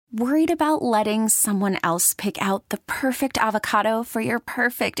Worried about letting someone else pick out the perfect avocado for your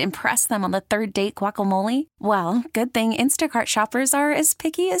perfect impress them on the third date guacamole? Well, good thing Instacart shoppers are as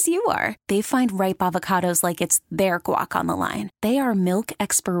picky as you are. They find ripe avocados like it's their guac on the line. They are milk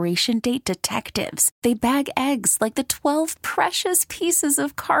expiration date detectives. They bag eggs like the 12 precious pieces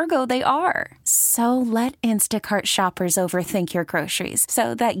of cargo they are. So let Instacart shoppers overthink your groceries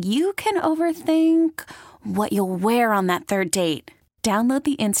so that you can overthink what you'll wear on that third date. Download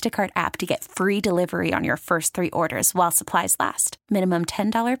the Instacart app to get free delivery on your first 3 orders while supplies last. Minimum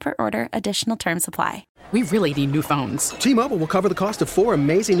 $10 per order. Additional terms apply. We really need new phones. T-Mobile will cover the cost of 4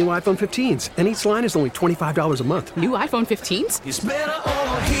 amazing new iPhone 15s, and each line is only $25 a month. New iPhone 15s? It's better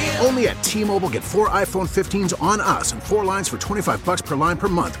over here. Only at T-Mobile, get 4 iPhone 15s on us and 4 lines for $25 per line per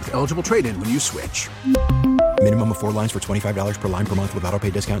month with eligible trade-in when you switch. Minimum of 4 lines for $25 per line per month with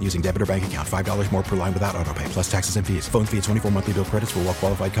autopay discount using debit or bank account. $5 more per line without autopay, plus taxes and fees. Phone fee at 24 monthly bill credits for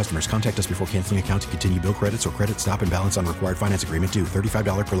well-qualified customers. Contact us before canceling account to continue bill credits or credit stop and balance on required finance agreement due.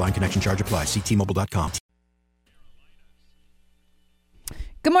 $35 per line connection charge applies. See T-Mobile.com.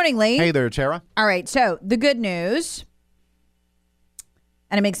 Good morning, Lee. Hey there, Tara. All right, so the good news,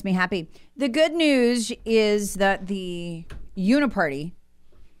 and it makes me happy. The good news is that the Uniparty,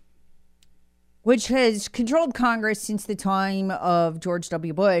 which has controlled Congress since the time of George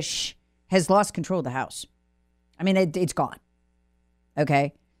W. Bush, has lost control of the House. I mean, it's gone.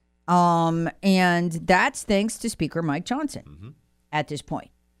 Okay? And that's thanks to Speaker Mike Johnson at this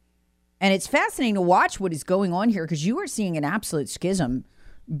point. And it's fascinating to watch what is going on here because you are seeing an absolute schism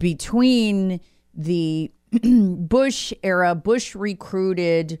between the Bush era, Bush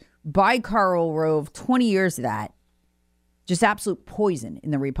recruited by Karl Rove, 20 years of that, just absolute poison in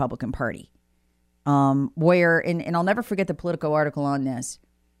the Republican Party. Where, and I'll never forget the Politico article on this,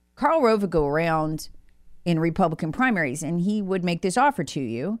 Karl Rove would go around in Republican primaries and he would make this offer to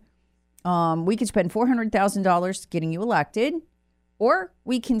you. We could spend $400,000 getting you elected, or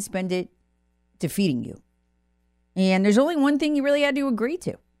we can spend it defeating you. And there's only one thing you really had to agree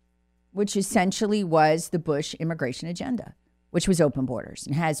to, which essentially was the Bush immigration agenda, which was open borders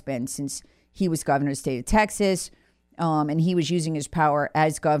and has been since he was governor of the state of Texas. And he was using his power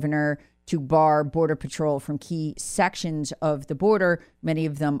as governor to bar Border Patrol from key sections of the border, many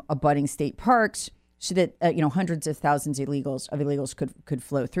of them abutting state parks, so that hundreds of thousands of illegals could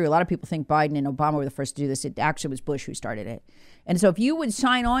flow through. A lot of people think Biden and Obama were the first to do this. It actually was Bush who started it. And so if you would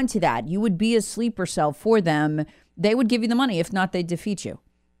sign on to that, you would be a sleeper cell for them. They would give you the money. If not, they'd defeat you.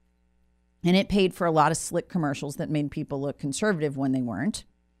 And it paid for a lot of slick commercials that made people look conservative when they weren't,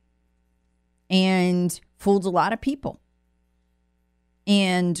 and fooled a lot of people.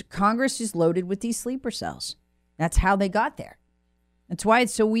 And Congress is loaded with these sleeper cells. That's how they got there. That's why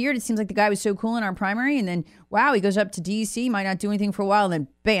it's so weird. It seems like the guy was so cool in our primary, and then, wow, he goes up to D.C., might not do anything for a while, and then,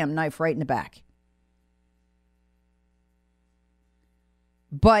 bam, knife right in the back.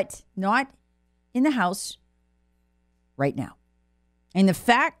 But not in the House right now. And the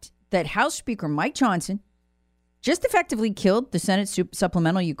fact that House Speaker Mike Johnson just effectively killed the Senate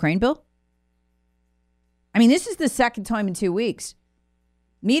supplemental Ukraine bill. I mean, this is the second time in 2 weeks.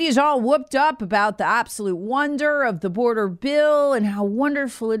 Media's all whooped up about the absolute wonder of the border bill and how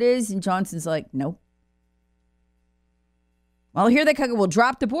wonderful it is. And Johnson's like, nope. Well, here they come. We'll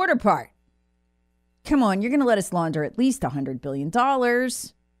drop the border part. Come on, you're going to let us launder at least $100 billion.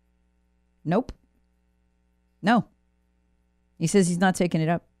 Nope. No. He says he's not taking it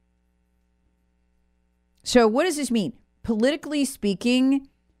up. So what does this mean? Politically speaking,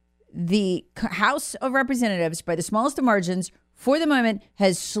 the House of Representatives, by the smallest of margins, for the moment,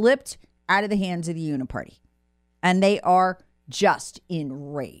 has slipped out of the hands of the Uniparty. And they are just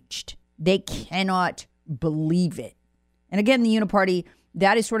enraged. They cannot believe it. And again, the Uniparty,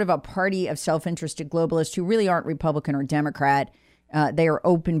 that is sort of a party of self-interested globalists who really aren't Republican or Democrat. They are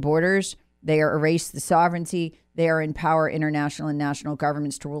open borders. They are erase the sovereignty. They are empower international and national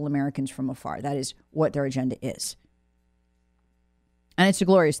governments to rule Americans from afar. That is what their agenda is. And it's a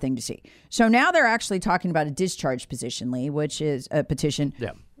glorious thing to see. So now they're actually talking about a discharge petition, Lee, which is a petition,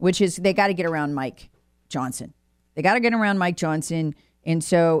 which is they got to get around Mike Johnson. They got to get around Mike Johnson. And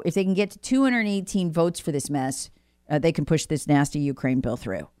so if they can get to 218 votes for this mess, they can push this nasty Ukraine bill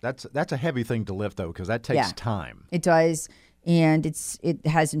through. That's a heavy thing to lift, though, because that takes time. It does. And it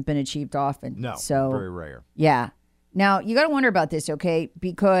hasn't been achieved often. No, so very rare. Yeah. Now, you got to wonder about this, okay?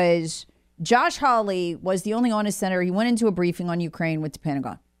 Because Josh Hawley was the only honest senator. He went into a briefing on Ukraine with the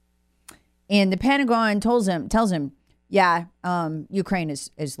Pentagon. And the Pentagon tells him, Ukraine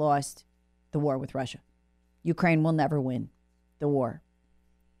has lost the war with Russia. Ukraine will never win the war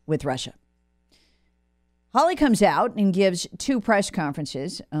with Russia. Hawley comes out and gives 2 press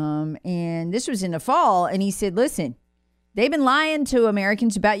conferences, and this was in the fall, and he said, listen, they've been lying to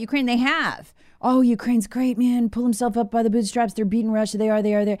Americans about Ukraine. They have. Oh, Ukraine's great, man. Pull himself up by the bootstraps. They're beating Russia. They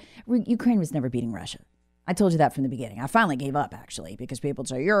are. Ukraine was never beating Russia. I told you that from the beginning. I finally gave up, actually, because people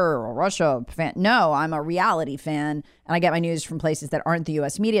say, you're a Russia fan. No, I'm a reality fan, and I get my news from places that aren't the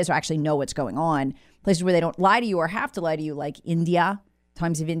U.S. media, so I actually know what's going on. Places where they don't lie to you or have to lie to you, like India,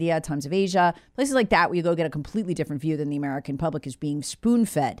 Times of India, Times of Asia, places like that where you go get a completely different view than the American public is being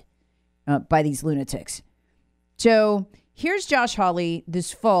spoon-fed by these lunatics. So here's Josh Hawley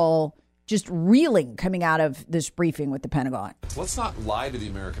this fall just reeling coming out of this briefing with the Pentagon. Let's not lie to the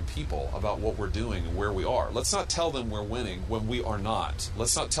American people about what we're doing and where we are. Let's not tell them we're winning when we are not.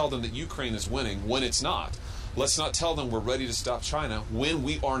 Let's not tell them that Ukraine is winning when it's not. Let's not tell them we're ready to stop China when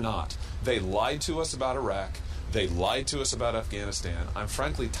we are not. They lied to us about Iraq. They lied to us about Afghanistan. I'm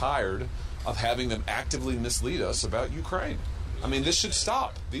frankly tired of having them actively mislead us about Ukraine. I mean, this should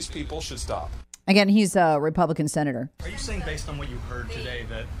stop. These people should stop. Again, he's a Republican senator. Are you saying, based on what you heard today,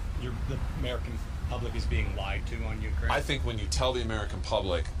 that the American public is being lied to on Ukraine? I think when you tell the American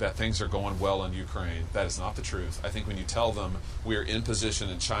public that things are going well in Ukraine, that is not the truth. I think when you tell them we are in position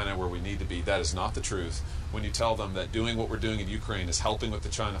in China where we need to be, that is not the truth. When you tell them that doing what we're doing in Ukraine is helping with the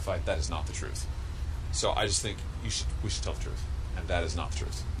China fight, that is not the truth. So I just think we should tell the truth, and that is not the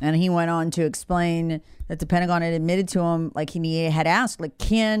truth. And he went on to explain that the Pentagon had admitted to him, like he had asked, like,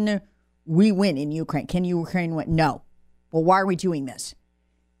 can we win in Ukraine? Can Ukraine win? No. Well, why are we doing this?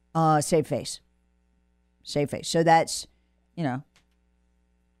 Save face. Save face. So that's,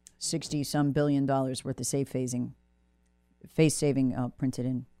 $60-some billion worth of face saving printed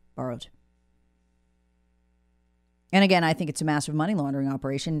and borrowed. And again, I think it's a massive money laundering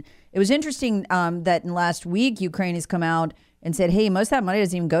operation. It was interesting that in last week, Ukraine has come out and said, hey, most of that money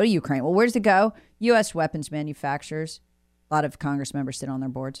doesn't even go to Ukraine. Well, where does it go? U.S. weapons manufacturers. A lot of Congress members sit on their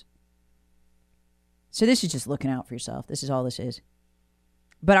boards. So this is just looking out for yourself. This is all this is.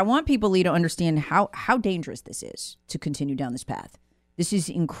 But I want people, Lee, to understand how dangerous this is to continue down this path. This is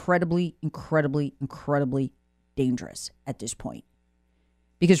incredibly, incredibly, incredibly dangerous at this point.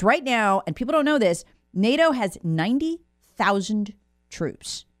 Because right now, and people don't know this, NATO has 90,000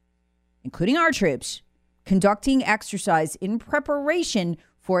 troops, including our troops, conducting exercise in preparation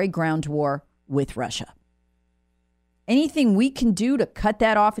for a ground war with Russia. Anything we can do to cut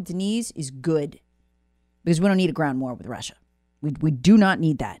that off at the knees is good, because we don't need a ground war with Russia. We do not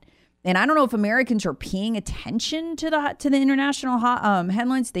need that. And I don't know if Americans are paying attention to the international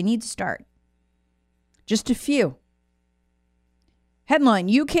headlines. They need to start. Just a few. Headline,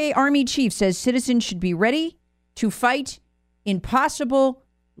 UK Army Chief says citizens should be ready to fight in possible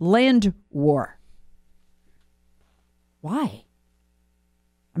land war. Why?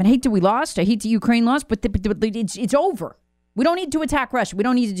 I mean, I hate that we lost. I hate that Ukraine lost, but it's over. We don't need to attack Russia. We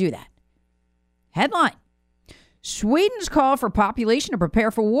don't need to do that. Headline, Sweden's call for population to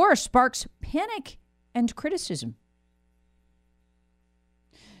prepare for war sparks panic and criticism.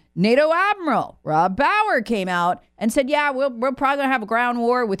 NATO Admiral Rob Bauer came out and said, yeah, we're probably going to have a ground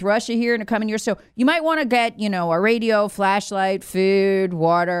war with Russia here in the coming years. So you might want to get, a radio, flashlight, food,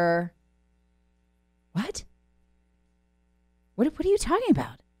 water. What? What are you talking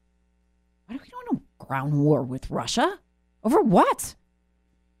about? Why do we want a ground war with Russia? Over what?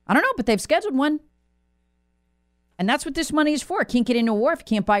 I don't know, but they've scheduled one. And that's what this money is for. Can't get into a war if you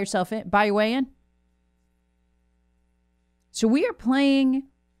can't buy your way in. So we are playing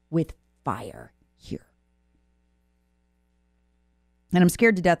with fire here. And I'm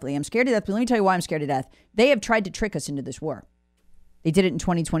scared to death, Lee. I'm scared to death, but let me tell you why I'm scared to death. They have tried to trick us into this war. They did it in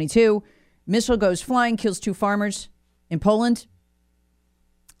 2022. Missile goes flying, kills 2 farmers in Poland.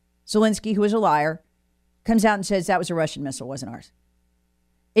 Zelensky, who is a liar, comes out and says that was a Russian missile, wasn't ours.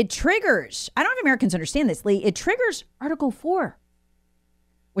 It triggers, I don't know if Americans understand this, Lee, it triggers Article 4,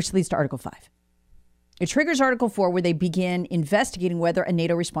 which leads to Article 5. It triggers Article 4 where they begin investigating whether a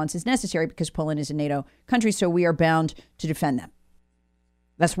NATO response is necessary because Poland is a NATO country, so we are bound to defend them.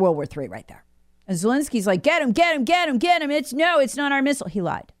 That's World War III right there. And Zelensky's like, get him, get him, get him, get him. It's not our missile. He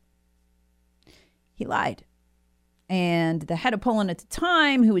lied. And the head of Poland at the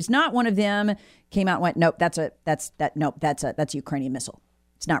time, who was not one of them, came out and went, nope, that's a Ukrainian missile.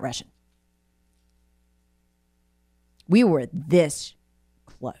 It's not Russian. We were this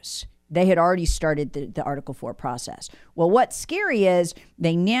close. They had already started the Article 4 process. Well, what's scary is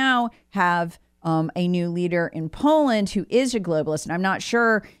they now have a new leader in Poland who is a globalist. And I'm not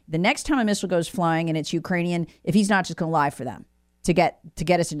sure the next time a missile goes flying and it's Ukrainian, if he's not just going to lie for them to get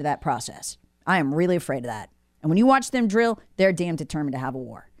us into that process. I am really afraid of that. And when you watch them drill, they're damn determined to have a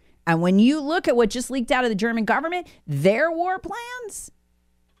war. And when you look at what just leaked out of the German government, their war plans.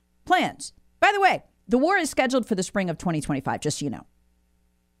 By the way, the war is scheduled for the spring of 2025, just so you know.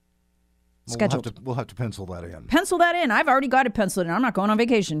 Scheduled. We'll have to pencil that in. Pencil that in. I've already got it penciled in. I'm not going on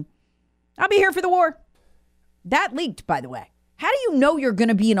vacation. I'll be here for the war. That leaked, by the way. How do you know you're going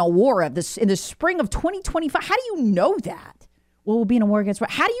to be in a war in the spring of 2025? How do you know that? Well, we'll be in a war against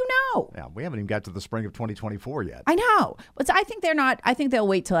what? How do you know? Yeah, we haven't even got to the spring of 2024 yet. I know. But I think they're not. I think they'll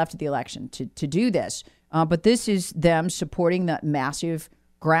wait till after the election to do this. But this is them supporting the massive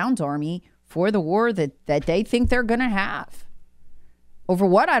ground army for the war that they think they're going to have. Over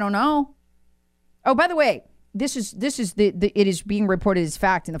what? I don't know. Oh, by the way, this is it is being reported as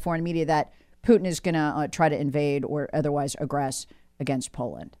fact in the foreign media that Putin is going to try to invade or otherwise aggress against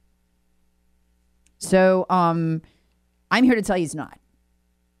Poland. So I'm here to tell you he's not.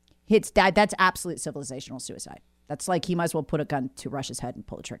 That's absolute civilizational suicide. That's like he might as well put a gun to Russia's head and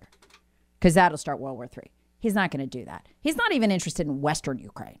pull the trigger, because that'll start World War III. He's not going to do that. He's not even interested in Western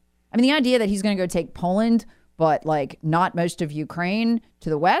Ukraine. I mean, the idea that he's going to go take Poland, but like not most of Ukraine to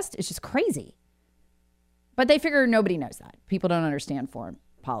the west, is just crazy. But they figure nobody knows that. People don't understand foreign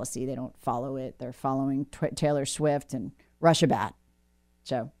policy. They don't follow it. They're following Taylor Swift and Russia bad.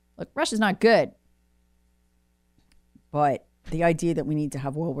 So, look, Russia's not good. But the idea that we need to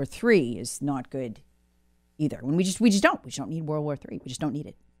have World War III is not good either. When we just don't. We just don't need World War III. We just don't need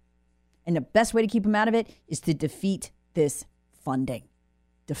it. And the best way to keep them out of it is to defeat this funding.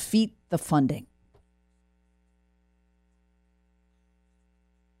 Defeat the funding.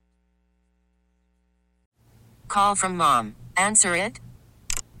 Call from mom. Answer it.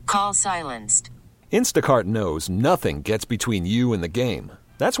 Call silenced. Instacart knows nothing gets between you and the game.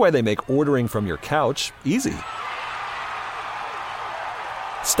 That's why they make ordering from your couch easy.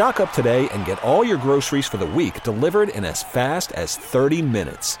 Stock up today and get all your groceries for the week delivered in as fast as 30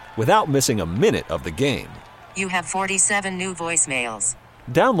 minutes without missing a minute of the game. You have 47 new voicemails.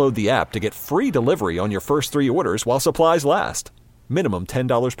 Download the app to get free delivery on your first 3 orders while supplies last. Minimum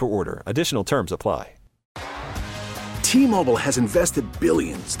 $10 per order. Additional terms apply. T-Mobile has invested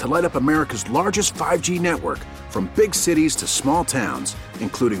billions to light up America's largest 5G network, from big cities to small towns,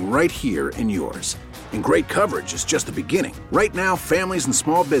 including right here in yours. And great coverage is just the beginning. Right now, families and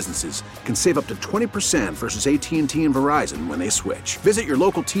small businesses can save up to 20% versus AT&T and Verizon when they switch. Visit your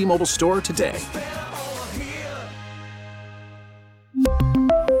local T-Mobile store today.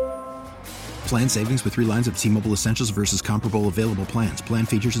 Plan savings with 3 lines of T-Mobile Essentials versus comparable available plans. Plan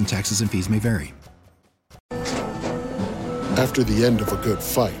features and taxes and fees may vary. After the end of a good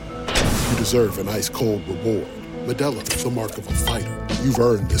fight, you deserve an ice-cold reward. Modelo is the mark of a fighter. You've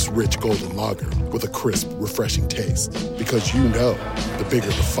earned this rich golden lager with a crisp, refreshing taste. Because you know, the bigger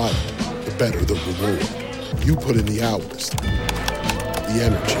the fight, the better the reward. You put in the hours, the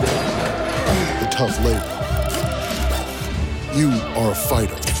energy, the tough labor. You are a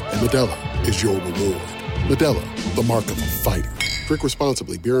fighter, and Modelo is your reward. Modelo, the mark of a fighter. Drink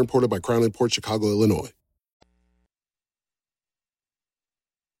responsibly. Beer imported by Crown Imports, Chicago, Illinois.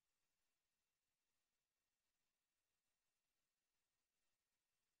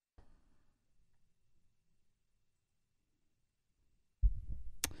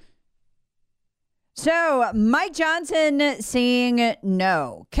 So, Mike Johnson saying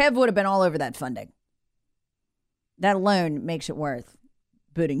no. Kev would have been all over that funding. That alone makes it worth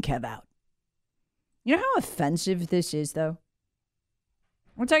booting Kev out. You know how offensive this is, though?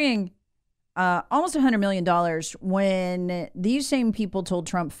 We're talking almost $100 million when these same people told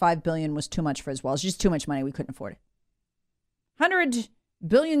Trump $5 billion was too much for his wall. It's just too much money. We couldn't afford it. $100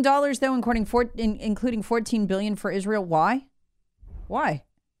 billion, though, including $14 billion for Israel. Why? Why?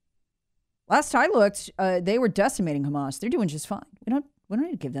 Last I looked, they were decimating Hamas. They're doing just fine. We don't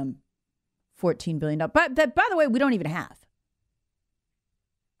need to give them $14 billion. But that, by the way, we don't even have.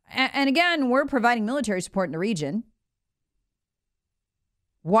 And again, we're providing military support in the region.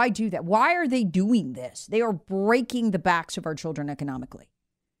 Why do that? Why are they doing this? They are breaking the backs of our children economically.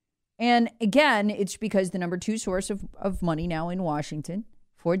 And again, it's because the number 2 source of money now in Washington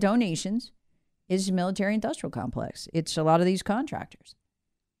for donations is the military industrial complex. It's a lot of these contractors.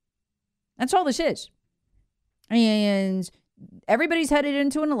 That's all this is. And everybody's headed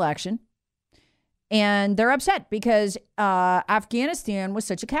into an election. And they're upset because Afghanistan was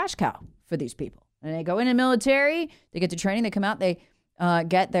such a cash cow for these people. And they go in the military, they get the training, they come out, they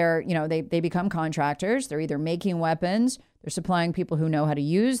get their, they become contractors. They're either making weapons, they're supplying people who know how to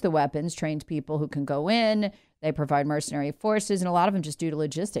use the weapons, trained people who can go in. They provide mercenary forces, and a lot of them just due to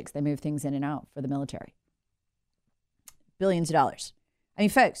logistics. They move things in and out for the military. Billions of dollars. I mean,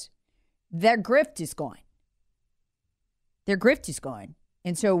 folks, their grift is gone. Their grift is gone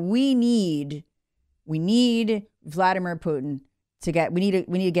And so we need Vladimir Putin to get, we need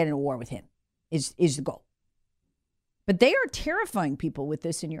to get in a war with him is the goal. But they are terrifying people with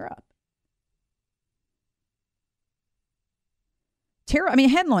this in Europe.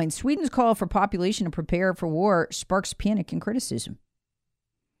 Headline, Sweden's call for population to prepare for war sparks panic and criticism.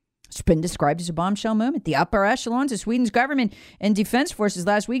 It's been described as a bombshell moment. The upper echelons of Sweden's government and defense forces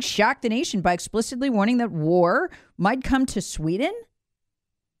last week shocked the nation by explicitly warning that war might come to Sweden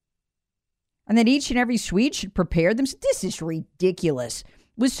and that each and every Swede should prepare themselves. This is ridiculous.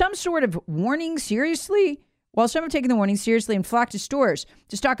 Was some sort of warning seriously? While some have taken the warning seriously and flocked to stores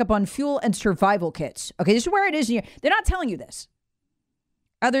to stock up on fuel and survival kits. Okay, this is where it is. They're not telling you this.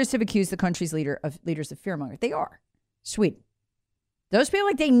 Others have accused the country's leaders of fearmonger. They are. Sweden. Those feel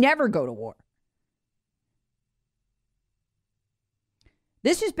like they never go to war.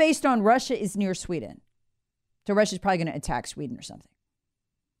 This is based on Russia is near Sweden. So Russia's probably going to attack Sweden or something.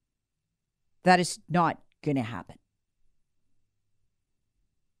 That is not going to happen.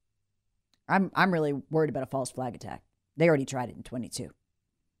 I'm really worried about a false flag attack. They already tried it in 22.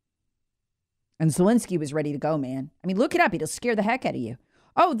 And Zelensky was ready to go, man. I mean, look it up. It'll scare the heck out of you.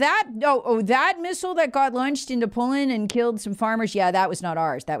 That missile that got launched into Poland and killed some farmers. Yeah, that was not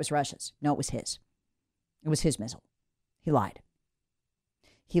ours. That was Russia's. No, it was his. It was his missile. He lied.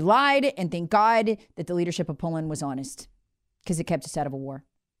 He lied, and thank God that the leadership of Poland was honest because it kept us out of a war.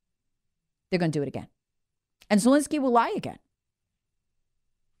 They're going to do it again. And Zelensky will lie again.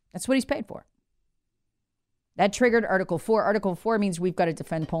 That's what he's paid for. That triggered Article 4. Article 4 means we've got to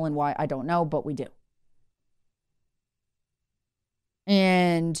defend Poland. Why? I don't know, but we do.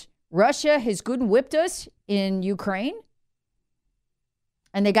 And Russia has good and whipped us in Ukraine.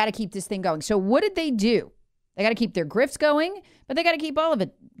 And they got to keep this thing going. So what did they do? They got to keep their grifts going, but they got to keep all of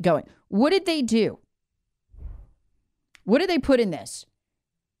it going. What did they do? What did they put in this?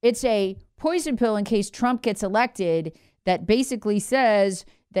 It's a poison pill in case Trump gets elected that basically says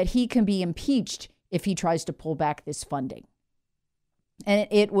that he can be impeached if he tries to pull back this funding. And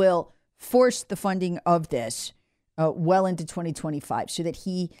it will force the funding of this well into 2025 so that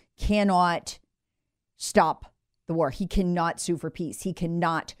he cannot stop the war. He cannot sue for peace. He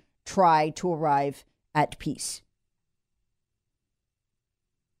cannot try to arrive at peace.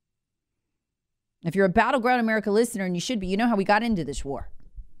 If you're a Battleground America listener, and you should be, you know how we got into this war.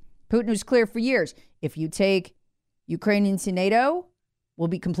 Putin was clear for years. If you take Ukraine into NATO, we'll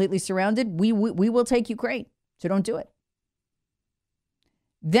be completely surrounded. We will take Ukraine. So don't do it.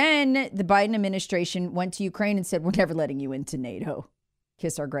 Then the Biden administration went to Ukraine and said, we're never letting you into NATO.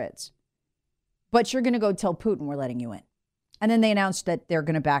 Kiss our grits. But you're going to go tell Putin we're letting you in. And then they announced that they're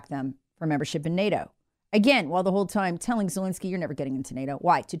going to back them for membership in NATO. Again, while the whole time telling Zelensky, you're never getting into NATO.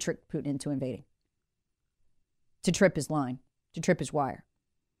 Why? To trick Putin into invading. To trip his line. To trip his wire.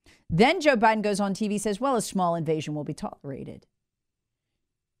 Then Joe Biden goes on TV, says, well, a small invasion will be tolerated.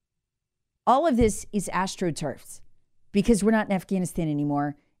 All of this is astroturfs because we're not in Afghanistan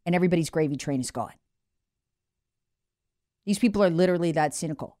anymore and everybody's gravy train is gone. These people are literally that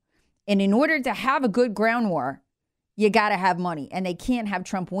cynical. And in order to have a good ground war, you got to have money. And they can't have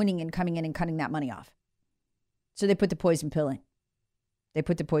Trump winning and coming in and cutting that money off. So they put the poison pill in.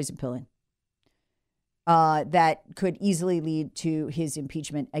 That could easily lead to his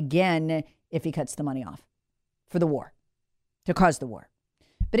impeachment again if he cuts the money off for the war, to cause the war.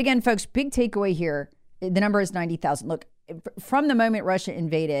 But again, folks, big takeaway here. The number is 90,000. Look, from the moment Russia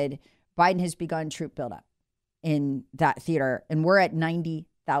invaded, Biden has begun troop buildup in that theater. And we're at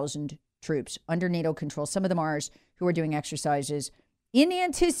 90,000 troops under NATO control. Some of them ours who are doing exercises in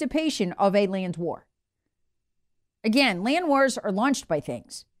anticipation of a land war. Again, land wars are launched by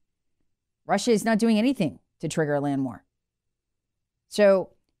things. Russia is not doing anything to trigger a land war. So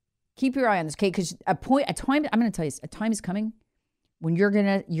keep your eye on this, okay? Because I'm going to tell you, a time is coming when you're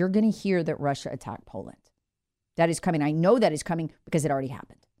gonna hear that Russia attacked Poland. That is coming. I know that is coming because it already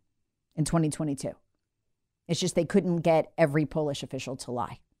happened in 2022. It's just they couldn't get every Polish official to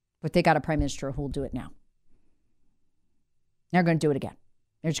lie, but they got a prime minister who will do it now. They're going to do it again.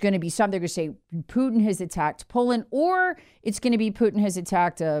 There's going to be some, they're going to say Putin has attacked Poland, or it's going to be Putin has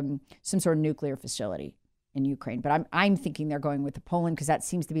attacked some sort of nuclear facility in Ukraine. But I'm thinking they're going with the Poland because that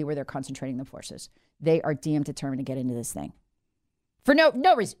seems to be where they're concentrating the forces. They are damn determined to get into this thing. For no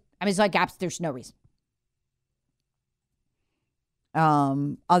reason. I mean, it's like there's no reason.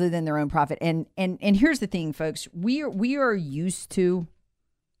 Other than their own profit. And here's the thing, folks. We are used to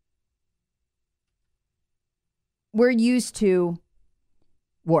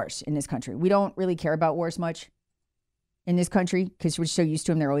wars in this country. We don't really care about wars much in this country because we're so used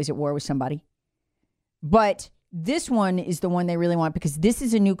to them. They're always at war with somebody. But this one is the one they really want because this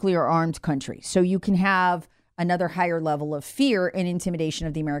is a nuclear armed country. So you can have another higher level of fear and intimidation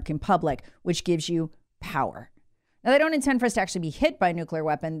of the American public, which gives you power. Now, they don't intend for us to actually be hit by a nuclear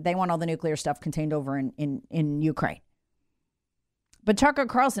weapon. They want all the nuclear stuff contained over in Ukraine. But Tucker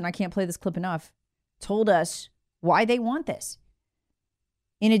Carlson, I can't play this clip enough, told us why they want this.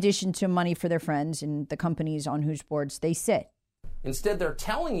 In addition to money for their friends and the companies on whose boards they sit. Instead, they're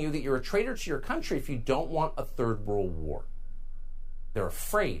telling you that you're a traitor to your country if you don't want a third world war. They're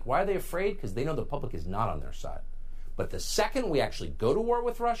afraid. Why are they afraid? Because they know the public is not on their side. But the second we actually go to war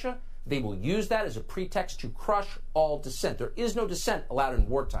with Russia, they will use that as a pretext to crush all dissent. There is no dissent allowed in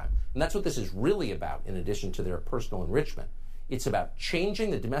wartime. And that's what this is really about, in addition to their personal enrichment. It's about changing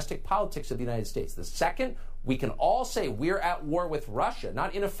the domestic politics of the United States. The second we can all say we're at war with Russia,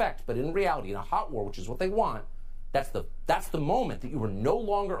 not in effect, but in reality, in a hot war, which is what they want, that's the moment that you are no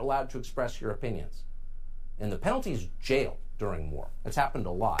longer allowed to express your opinions. And the penalty is jail during war. It's happened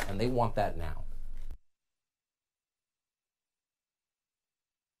a lot, and they want that now.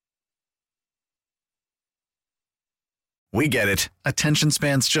 We get it. Attention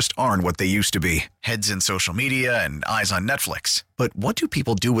spans just aren't what they used to be. Heads in social media and eyes on Netflix. But what do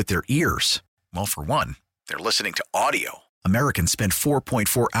people do with their ears? Well, for one, they're listening to audio. Americans spend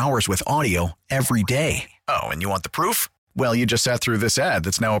 4.4 hours with audio every day. Oh, and you want the proof? Well, you just sat through this ad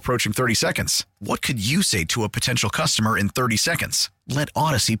that's now approaching 30 seconds. What could you say to a potential customer in 30 seconds? Let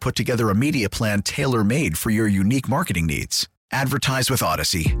Odyssey put together a media plan tailor-made for your unique marketing needs. Advertise with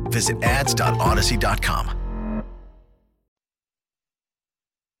Odyssey. Visit ads.odyssey.com.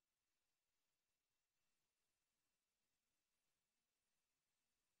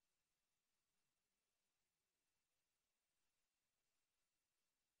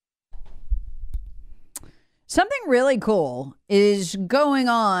 Something really cool is going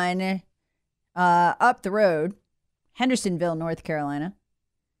on up the road, Hendersonville, North Carolina.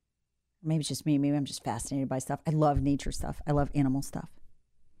 Maybe it's just me. Maybe I'm just fascinated by stuff. I love nature stuff. I love animal stuff.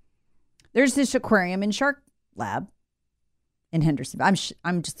 There's this aquarium and shark lab in Hendersonville.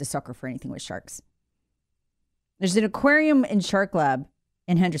 I'm just a sucker for anything with sharks. There's an aquarium and shark lab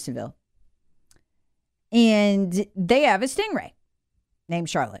in Hendersonville. And they have a stingray named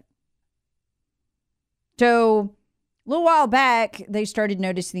Charlotte. So a little while back, they started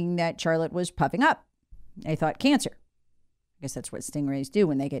noticing that Charlotte was puffing up. They thought cancer. I guess that's what stingrays do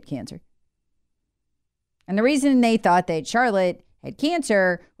when they get cancer. And the reason they thought that Charlotte had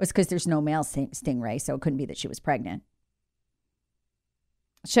cancer was because there's no male stingray, so it couldn't be that she was pregnant.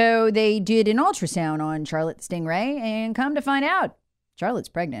 So they did an ultrasound on Charlotte the stingray and come to find out Charlotte's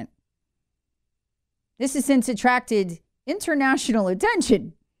pregnant. This has since attracted international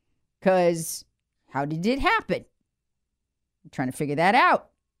attention because how did it happen? I'm trying to figure that out.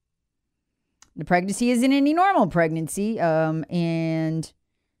 The pregnancy isn't any normal pregnancy, and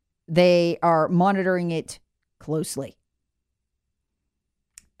they are monitoring it closely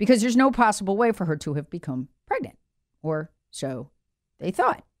because there's no possible way for her to have become pregnant, or so they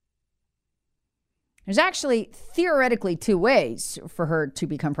thought. There's actually theoretically two ways for her to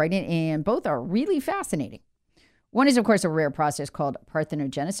become pregnant, and both are really fascinating. One is, of course, a rare process called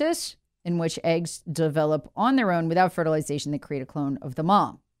parthenogenesis, in which eggs develop on their own without fertilization. They create a clone of the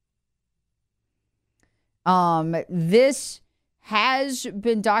mom. This has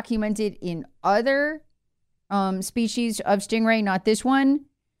been documented in other species of stingray, not this one,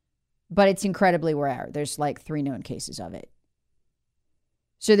 but it's incredibly rare. There's like 3 known cases of it.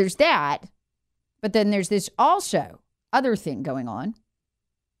 So there's that, but then there's this also other thing going on.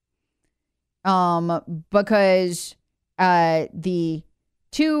 Because the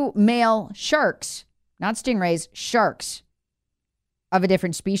 2 male sharks, not stingrays, sharks of a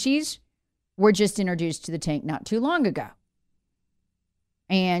different species, were just introduced to the tank not too long ago.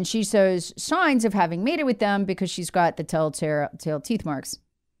 And she shows signs of having mated with them because she's got the telltale teeth marks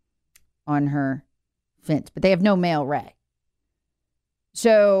on her fins, but they have no male ray.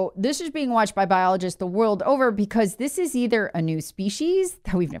 So this is being watched by biologists the world over because this is either a new species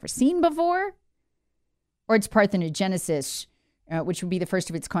that we've never seen before, or it's parthenogenesis, which would be the first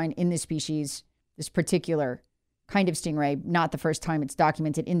of its kind in this species, this particular kind of stingray. Not the first time it's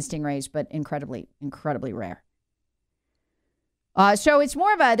documented in stingrays, but incredibly, incredibly rare. So it's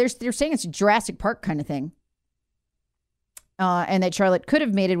more of a, they're saying it's a Jurassic Park kind of thing. And that Charlotte could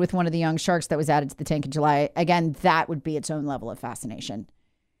have mated with one of the young sharks that was added to the tank in July. Again, that would be its own level of fascination.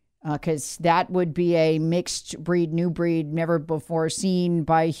 Because that would be a mixed breed, new breed, never before seen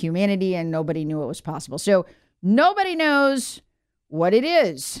by humanity, and nobody knew it was possible. So nobody knows what it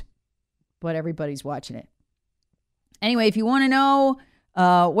is, but everybody's watching it. Anyway, if you want to know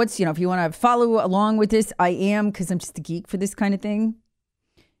If you want to follow along with this, I am, because I'm just a geek for this kind of thing.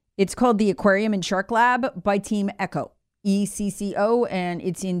 It's called the Aquarium and Shark Lab by Team Echo, ECCO, and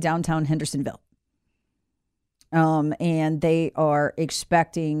it's in downtown Hendersonville. And they are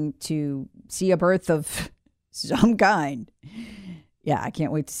expecting to see a birth of some kind. Yeah, I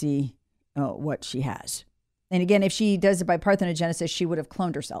can't wait to see what she has. And again, if she does it by parthenogenesis, she would have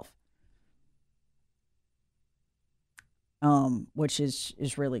cloned herself. Which is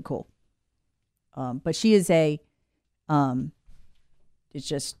really cool. But she is it's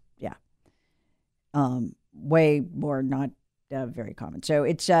just, way more not very common. So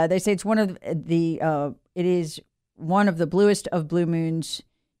it's, they say it's one of it is one of the bluest of blue moons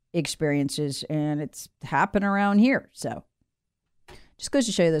experiences, and it's happened around here. So just goes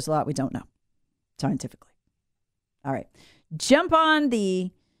to show you there's a lot we don't know scientifically. All right. Jump on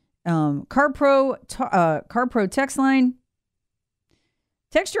the CarPro text line.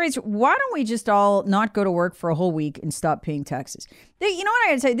 Text rates, why don't we just all not go to work for a whole week and stop paying taxes? You know what I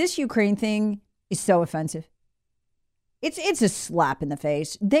gotta say? This Ukraine thing is so offensive. It's a slap in the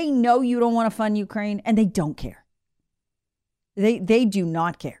face. They know you don't want to fund Ukraine, and they don't care. They do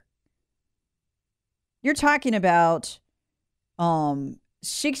not care. You're talking about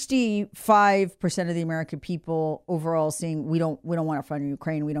 65% of the American people overall saying we don't want to fund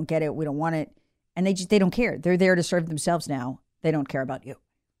Ukraine. We don't get it. We don't want it. And they don't care. They're there to serve themselves now. They don't care about you.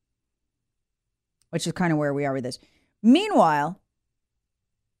 Which is kind of where we are with this. Meanwhile,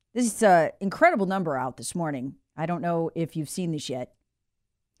 this is an incredible number out this morning. I don't know if you've seen this yet.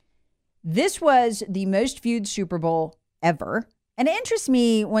 This was the most viewed Super Bowl ever. And it interests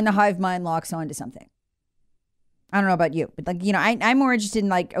me when the hive mind locks onto something. I don't know about you, but I'm more interested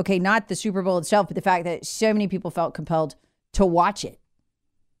in not the Super Bowl itself, but the fact that so many people felt compelled to watch it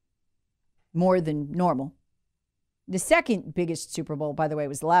more than normal. The second biggest Super Bowl, by the way,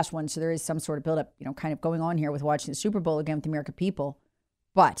 was the last one. So there is some sort of buildup, kind of going on here with watching the Super Bowl again with the American people.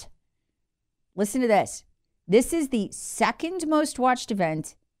 But listen to this. This is the second most watched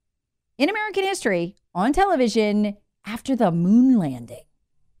event in American history on television after the moon landing.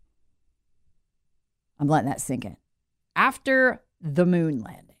 I'm letting that sink in. After the moon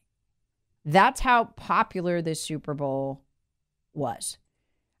landing. That's how popular this Super Bowl was.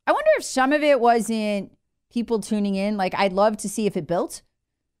 I wonder if some of it wasn't people tuning in. I'd love to see if it built.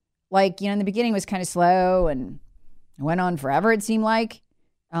 In the beginning it was kind of slow and it went on forever, it seemed like.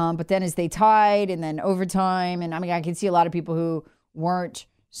 But then as they tied and then overtime, and I can see a lot of people who weren't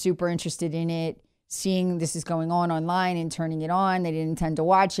super interested in it, seeing this is going on online and turning it on. They didn't intend to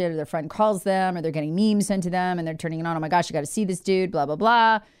watch it, or their friend calls them, or they're getting memes sent to them and they're turning it on. Oh my gosh, you got to see this dude, blah, blah,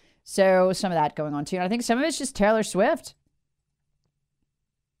 blah. So some of that going on too. And I think some of it's just Taylor Swift.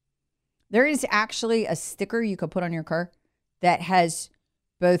 There is actually a sticker you could put on your car that has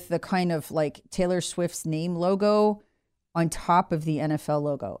both the kind of Taylor Swift's name logo on top of the NFL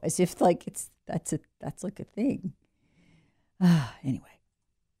logo, as if that's a thing. Anyway,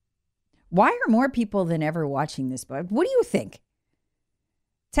 why are more people than ever watching this? But what do you think?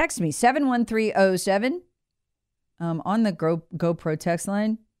 Text me 71307 on the GoPro text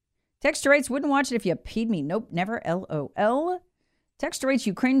line. Text rates, wouldn't watch it if you paid me. Nope, never. LOL. Text rates,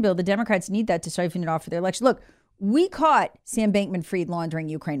 Ukraine bill. The Democrats need that to siphon it off for their election. Look, we caught Sam Bankman-Fried laundering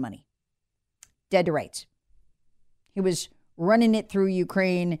Ukraine money. Dead to rights. He was running it through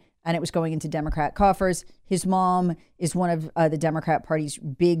Ukraine, and it was going into Democrat coffers. His mom is one of the Democrat Party's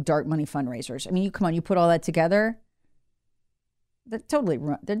big dark money fundraisers. Come on, you put all that together. They're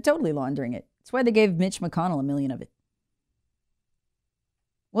totally laundering it. That's why they gave Mitch McConnell $1 million of it.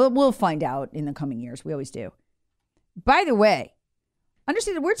 Well, we'll find out in the coming years. We always do. By the way,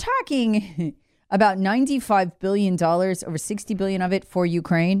 understand that we're talking about $95 billion, over $60 billion of it for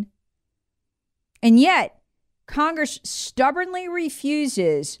Ukraine. And yet, Congress stubbornly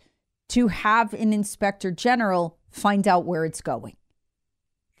refuses to have an inspector general find out where it's going.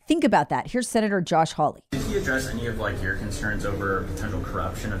 Think about that. Here's Senator Josh Hawley. Did he address any of your concerns over potential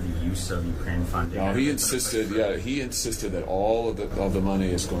corruption of the use of Ukraine funding? No, he insisted that all of the money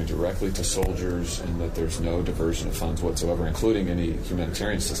is going directly to soldiers and that there's no diversion of funds whatsoever, including any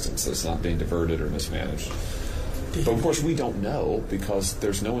humanitarian assistance that's not being diverted or mismanaged. But of course, we don't know because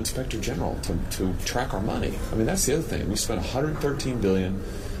there's no inspector general to track our money. That's the other thing. We spent $113 billion.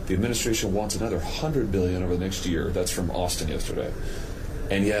 The administration wants another $100 billion over the next year. That's from Austin yesterday.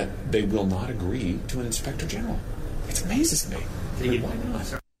 And yet they will not agree to an inspector general. It amazes me. Why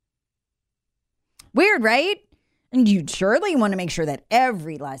not? Weird, right? And you'd surely want to make sure that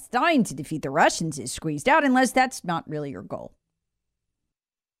every last dime to defeat the Russians is squeezed out, unless that's not really your goal.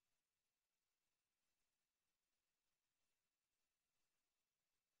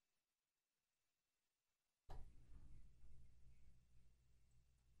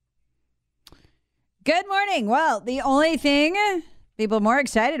 Good morning. Well, the only thing people are more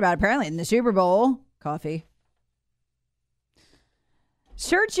excited about apparently in the Super Bowl, coffee.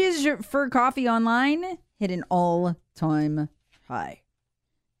 Searches for coffee online hit an all-time high.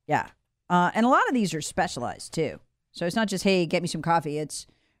 Yeah. And a lot of these are specialized too. So it's not just, hey, get me some coffee. It's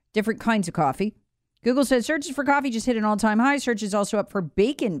different kinds of coffee. Google says searches for coffee just hit an all-time high. Searches also up for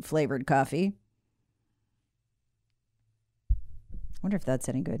bacon-flavored coffee. Wonder if that's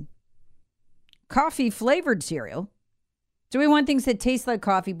any good. Coffee-flavored cereal. So we want things that taste like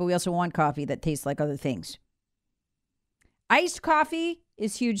coffee, but we also want coffee that tastes like other things. Iced coffee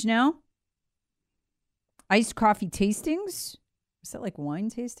is huge now. Iced coffee tastings. Is that like wine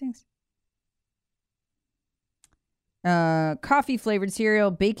tastings? Coffee-flavored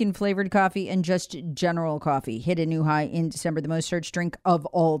cereal, bacon-flavored coffee, and just general coffee hit a new high in December. The most searched drink of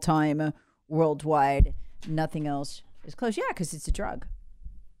all time worldwide. Nothing else is close. Yeah, because it's a drug.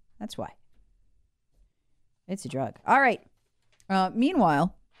 That's why. It's a drug. All right.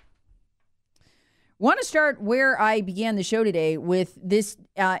 Meanwhile, want to start where I began the show today with this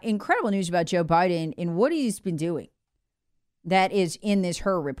incredible news about Joe Biden and what he's been doing. That is in this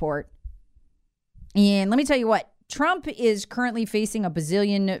Her report. And let me tell you what. Trump is currently facing a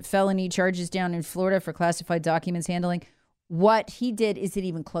bazillion felony charges down in Florida for classified documents handling. What he did isn't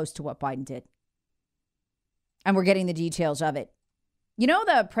even close to what Biden did. And we're getting the details of it. You know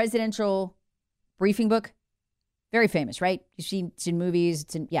the presidential briefing book? Very famous, right? You've seen it's in movies.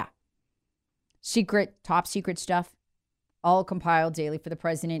 It's in, yeah. Secret, top secret stuff. All compiled daily for the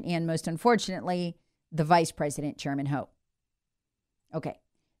president and, most unfortunately, the vice president, Chairman Ho. Okay.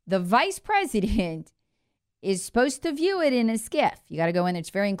 The vice president is supposed to view it in a skiff. You got to go in. It's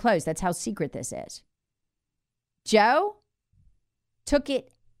very enclosed. That's how secret this is. Joe took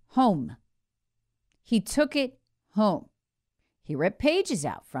it home. He took it home. He ripped pages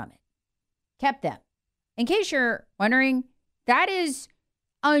out from it. Kept them. In case you're wondering, that is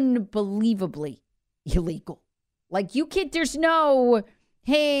unbelievably illegal. Like you can't, there's no,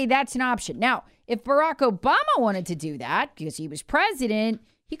 hey, that's an option. Now, if Barack Obama wanted to do that because he was president,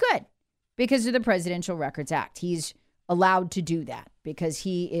 he could. Because of the Presidential Records Act. He's allowed to do that because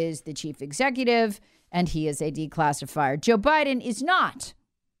he is the chief executive and he is a declassifier. Joe Biden is not.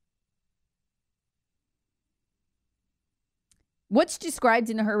 What's described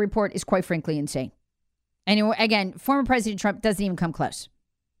in her report is quite frankly insane. Anyway, again, former President Trump doesn't even come close.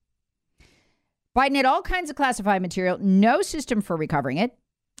 Biden had all kinds of classified material, no system for recovering it.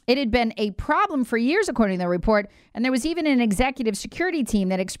 It had been a problem for years, according to the report, and there was even an executive security team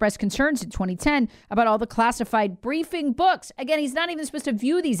that expressed concerns in 2010 about all the classified briefing books. Again, he's not even supposed to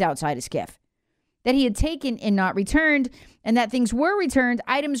view these outside a skiff. That he had taken and not returned, and that things were returned,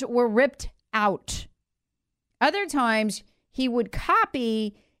 items were ripped out. Other times, he would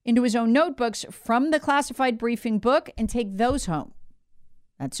copy into his own notebooks from the classified briefing book and take those home.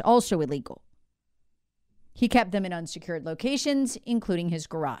 That's also illegal. He kept them in unsecured locations, including his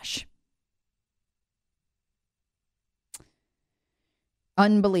garage.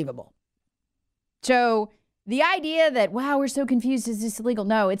 Unbelievable. So the idea that, wow, we're so confused, is this illegal?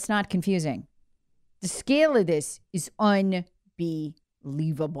 No, it's not confusing. The scale of this is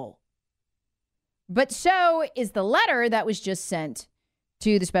unbelievable. But so is the letter that was just sent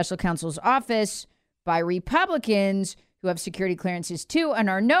to the special counsel's office by Republicans who have security clearances too and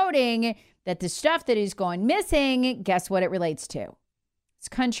are noting that the stuff that is going missing, guess what it relates to? It's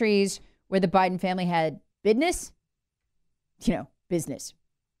countries where the Biden family had business. You know, business.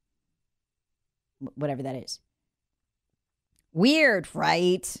 Whatever that is. Weird,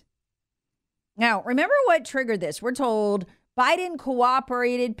 right? Now, remember what triggered this? We're told Biden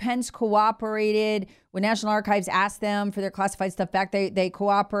cooperated, Pence cooperated. When National Archives asked them for their classified stuff back, they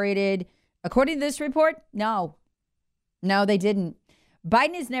cooperated. According to this report, no. No, they didn't.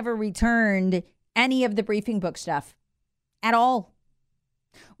 Biden has never returned any of the briefing book stuff at all.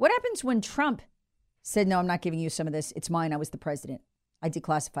 What happens when Trump said, no, I'm not giving you some of this. It's mine. I was the president. I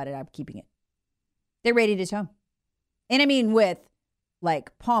declassified it. I'm keeping it. They raided his home. And I mean, with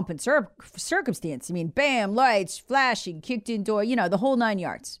like pomp and circumstance. I mean, bam, lights, flashing, kicked in door, you know, the whole 9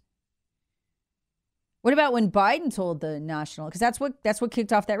 yards. What about when Biden told the National, because that's what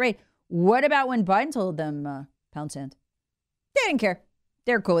kicked off that raid. What about when Biden told them pound sand? They didn't care.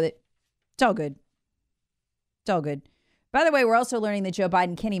 They're cool with it. It's all good. It's all good. By the way, we're also learning that Joe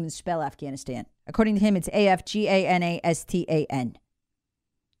Biden can't even spell Afghanistan. According to him, it's Afghanistan.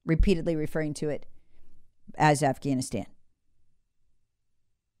 Repeatedly referring to it as Afghanistan.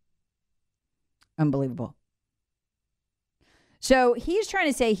 Unbelievable. So he's trying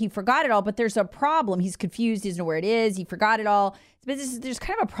to say he forgot it all, but there's a problem. He's confused. He doesn't know where it is. He forgot it all. But there's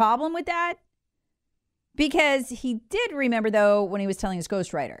kind of a problem with that. Because he did remember, though, when he was telling his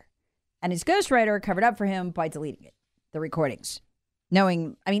ghostwriter. And his ghostwriter covered up for him by deleting it, the recordings.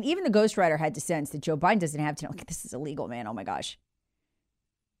 Knowing, I mean, even the ghostwriter had to sense that Joe Biden doesn't have to know, this is illegal, man. Oh, my gosh.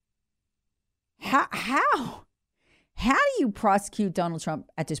 How do you prosecute Donald Trump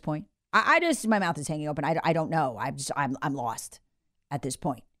at this point? I just, my mouth is hanging open. I don't know. I'm lost at this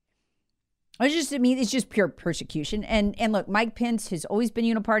point. It's just pure persecution. And look, Mike Pence has always been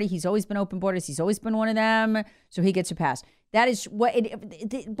uniparty. He's always been open borders. He's always been one of them. So he gets a pass. That is what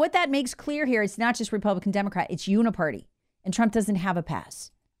that makes clear here. It's not just Republican, Democrat. It's uniparty. And Trump doesn't have a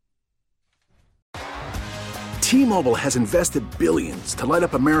pass. T-Mobile has invested billions to light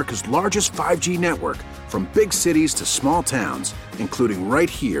up America's largest 5G network, from big cities to small towns, including right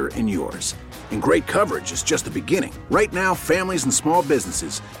here in yours. And great coverage is just the beginning. Right now, families and small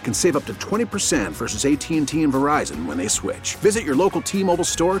businesses can save up to 20% versus AT&T and Verizon when they switch. Visit your local T-Mobile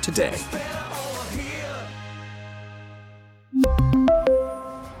store today.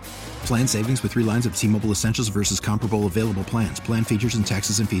 Plan savings with 3 lines of T-Mobile Essentials versus comparable available plans. Plan features and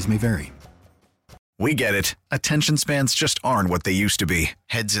taxes and fees may vary. We get it. Attention spans just aren't what they used to be.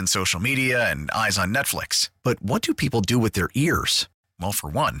 Heads in social media and eyes on Netflix. But what do people do with their ears? Well, for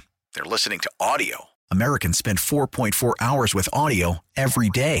one, they're listening to audio. Americans spend 4.4 hours with audio every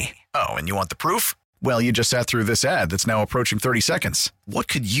day. Oh, and you want the proof? Well, you just sat through this ad that's now approaching 30 seconds. What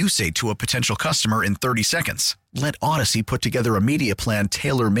could you say to a potential customer in 30 seconds? Let Odyssey put together a media plan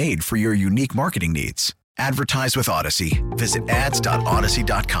tailor-made for your unique marketing needs. Advertise with Odyssey. Visit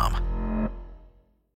ads.odyssey.com.